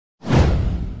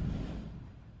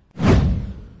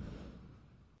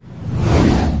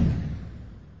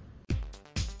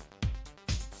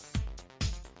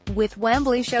with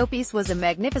Wembley showpiece was a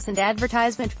magnificent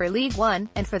advertisement for League One,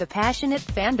 and for the passionate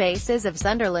fan bases of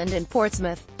Sunderland and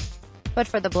Portsmouth. But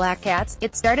for the Black Cats,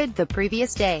 it started the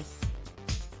previous day.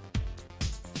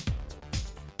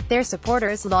 Their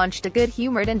supporters launched a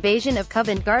good-humoured invasion of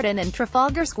Covent Garden and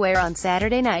Trafalgar Square on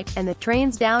Saturday night, and the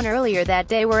trains down earlier that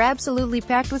day were absolutely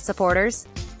packed with supporters.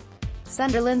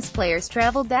 Sunderland's players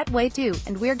travelled that way too,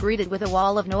 and were greeted with a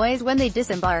wall of noise when they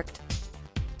disembarked.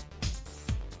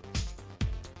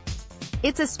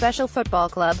 "It's a special football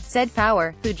club," said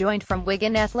Power, who joined from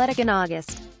Wigan Athletic in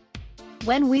August.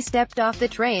 "When we stepped off the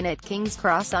train at King's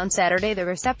Cross on Saturday, the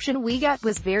reception we got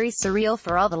was very surreal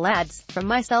for all the lads, from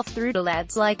myself through to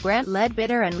lads like Grant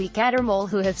Leadbitter and Lee Cattermole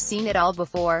who have seen it all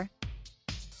before.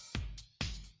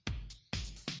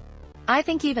 I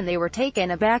think even they were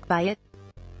taken aback by it.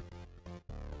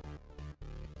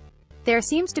 There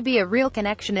seems to be a real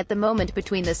connection at the moment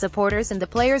between the supporters and the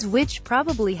players, which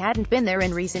probably hadn't been there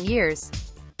in recent years."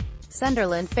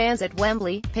 Sunderland fans at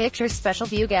Wembley, picture special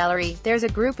view gallery. "There's a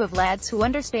group of lads who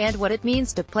understand what it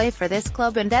means to play for this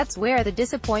club, and that's where the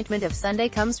disappointment of Sunday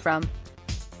comes from.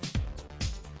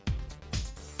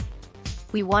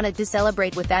 We wanted to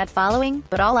celebrate with that following,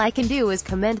 but all I can do is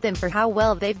commend them for how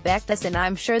well they've backed us, and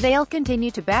I'm sure they'll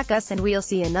continue to back us, and we'll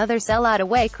see another sellout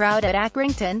away crowd at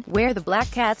Accrington, where the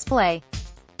Black Cats play."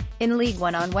 In League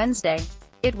One on Wednesday,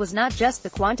 it was not just the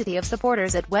quantity of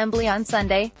supporters at Wembley on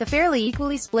Sunday. The fairly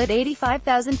equally split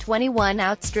 85,021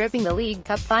 outstripping the League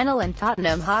Cup final and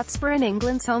Tottenham Hotspur in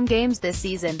England's home games this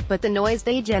season, but the noise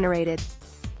they generated.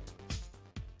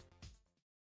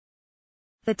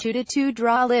 The 2-2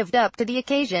 draw lived up to the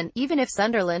occasion, even if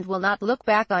Sunderland will not look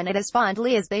back on it as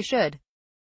fondly as they should.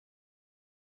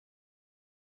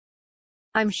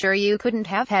 "I'm sure you couldn't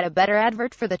have had a better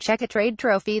advert for the Checkatrade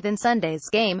Trophy than Sunday's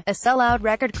game, a sellout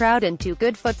record crowd and two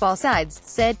good football sides,"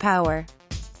 said Power.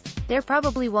 "There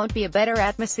probably won't be a better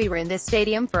atmosphere in this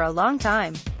stadium for a long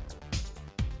time.